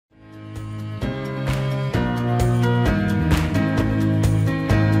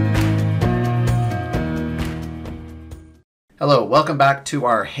Hello, welcome back to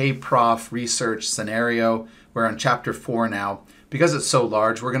our Hey Prof research scenario. We're on chapter 4 now. Because it's so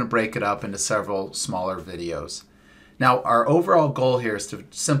large, we're going to break it up into several smaller videos. Now, our overall goal here is to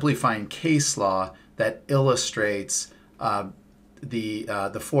simply find case law that illustrates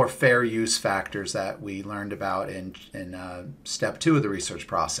the 4 fair use factors that we learned about in step 2 of the research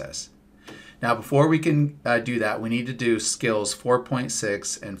process. Now, before we can do that, we need to do skills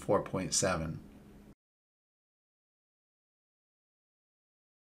 4.6 and 4.7.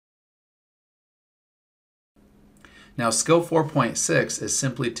 Now, skill 4.6 is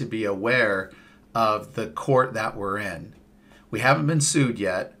simply to be aware of the court that we're in. We haven't been sued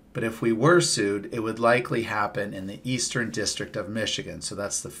yet, but if we were sued, it would likely happen in the Eastern District of Michigan. So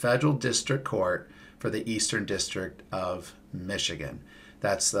that's the Federal District Court for the Eastern District of Michigan.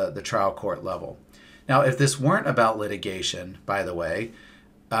 That's the trial court level. Now, if this weren't about litigation, by the way,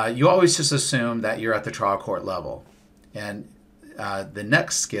 you always just assume that you're at the trial court level. And the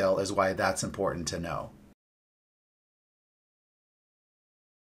next skill is why that's important to know.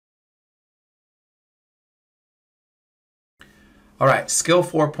 All right, skill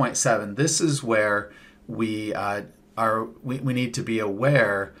 4.7. This is where we need to be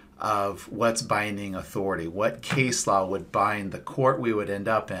aware of what's binding authority, what case law would bind the court we would end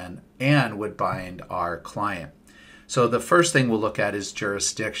up in and would bind our client. So the first thing we'll look at is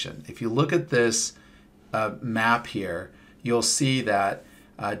jurisdiction. If you look at this map here, you'll see that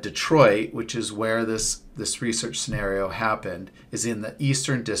Detroit, which is where this research scenario happened, is in the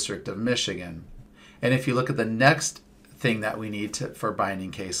Eastern District of Michigan. And if you look at the next thing that we need for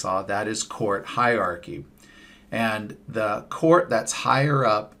binding case law, that is court hierarchy. And the court that's higher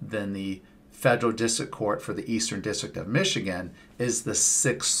up than the Federal District Court for the Eastern District of Michigan is the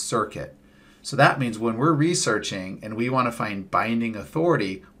Sixth Circuit. So that means when we're researching and we want to find binding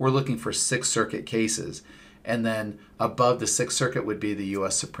authority, we're looking for Sixth Circuit cases. And then above the Sixth Circuit would be the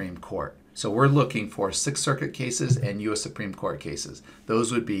U.S. Supreme Court. So we're looking for Sixth Circuit cases and U.S. Supreme Court cases.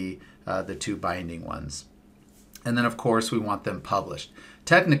 Those would be the 2 binding ones. And then, of course, we want them published.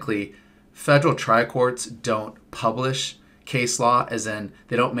 Technically, federal tri-courts don't publish case law, as in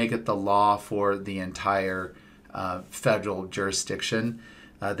they don't make it the law for the entire federal jurisdiction.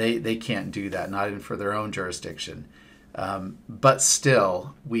 They can't do that, not even for their own jurisdiction. But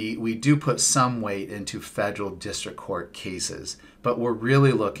still, we do put some weight into federal district court cases. But we're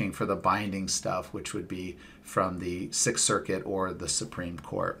really looking for the binding stuff, which would be from the Sixth Circuit or the Supreme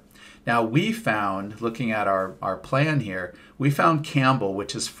Court. Now, we found, looking at our plan here, we found Campbell,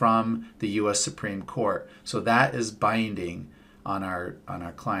 which is from the U.S. Supreme Court. So that is binding on our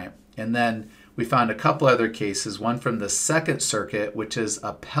client. And then we found a couple other cases, one from the Second Circuit, which is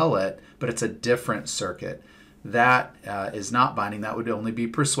appellate, but it's a different circuit. That is not binding. That would only be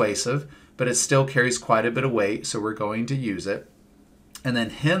persuasive, but it still carries quite a bit of weight, so we're going to use it. And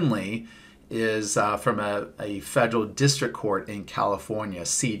then Henley is from a federal district court in California.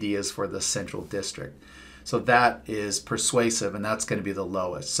 CD is for the Central District. So that is persuasive, and that's going to be the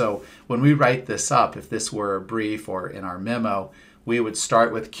lowest. So when we write this up, if this were a brief or in our memo, we would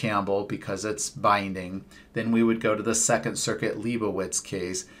start with Campbell because it's binding. Then we would go to the Second Circuit Leibowitz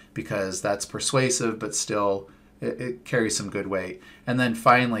case because that's persuasive, but still it carries some good weight. And then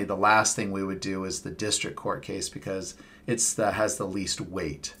finally, the last thing we would do is the district court case because has the least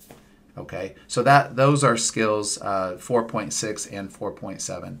weight. Okay, so those are skills 4.6 and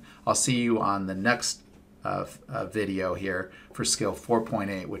 4.7. I'll see you on the next video here for skill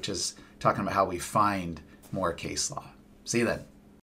 4.8, which is talking about how we find more case law. See you then.